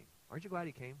Jesus came. Aren't you glad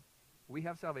he came? We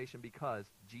have salvation because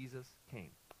Jesus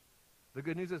came. The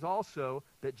good news is also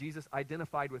that Jesus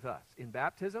identified with us. In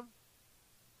baptism,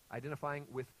 identifying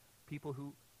with people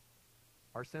who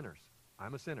are sinners.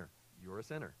 I'm a sinner. You're a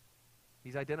sinner.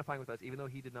 He's identifying with us even though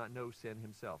he did not know sin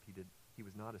himself. He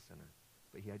was not a sinner,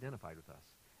 but he identified with us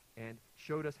and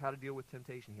showed us how to deal with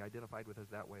temptation. He identified with us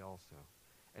that way also.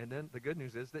 And then the good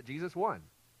news is that Jesus won.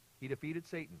 He defeated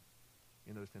Satan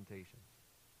in those temptations.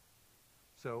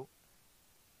 So,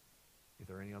 if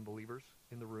there are any unbelievers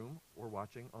in the room or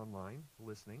watching online,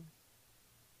 listening,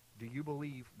 do you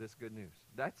believe this good news?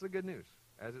 That's the good news,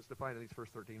 as it's defined in these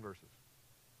first 13 verses.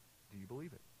 Do you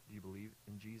believe it? Do you believe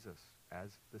in Jesus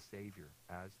as the Savior,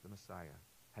 as the Messiah?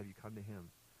 Have you come to him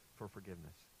for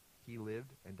forgiveness? He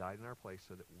lived and died in our place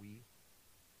so that we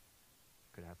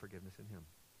could have forgiveness in him.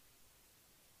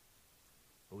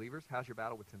 Believers, how's your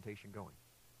battle with temptation going?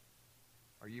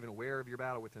 Are you even aware of your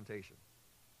battle with temptation?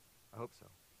 I hope so.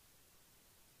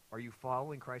 Are you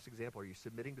following Christ's example? Are you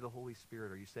submitting to the Holy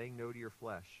Spirit? Are you saying no to your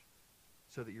flesh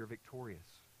so that you're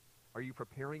victorious? Are you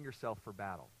preparing yourself for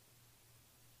battle?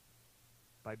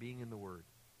 by being in the Word,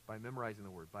 by memorizing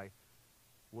the Word, by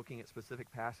looking at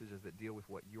specific passages that deal with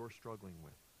what you're struggling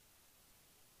with?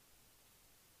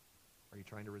 Are you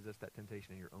trying to resist that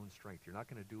temptation in your own strength? You're not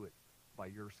going to do it by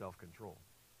your self-control.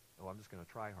 Oh, I'm just going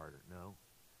to try harder. No.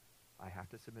 I have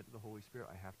to submit to the Holy Spirit.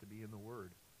 I have to be in the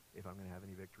Word if I'm going to have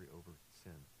any victory over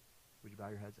sin. Would you bow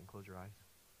your heads and close your eyes?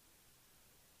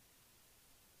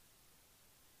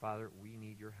 Father, we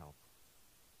need your help.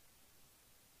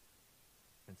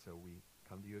 And so we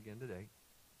come to you again today,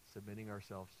 submitting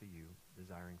ourselves to you,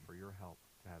 desiring for your help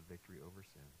to have victory over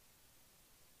sin.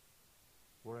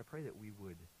 Lord, I pray that we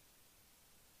would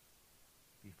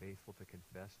be faithful to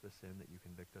confess the sin that you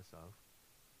convict us of,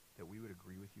 that we would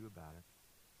agree with you about it,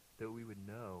 that we would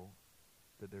know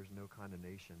that there's no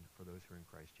condemnation for those who are in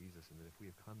Christ Jesus, and that if we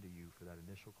have come to you for that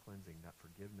initial cleansing, that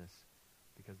forgiveness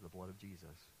because of the blood of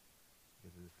Jesus,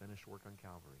 because of his finished work on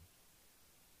Calvary,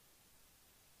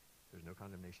 there's no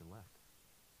condemnation left.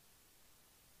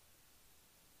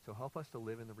 So help us to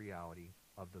live in the reality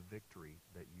of the victory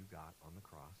that you got on the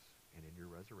cross and in your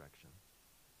resurrection.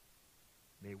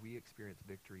 May we experience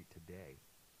victory today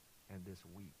and this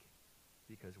week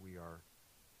because we are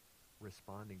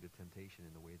responding to temptation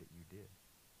in the way that you did.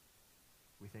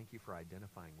 We thank you for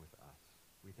identifying with us.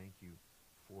 We thank you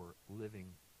for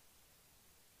living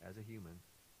as a human,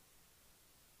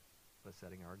 but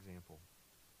setting our example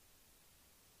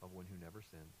of one who never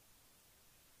sinned,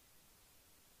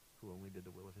 who only did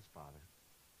the will of his Father.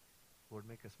 Lord,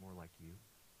 make us more like you.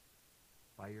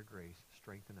 By your grace,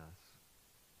 strengthen us.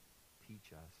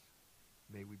 Teach us.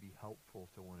 May we be helpful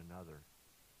to one another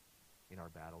in our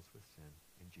battles with sin.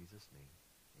 In Jesus' name,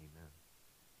 amen.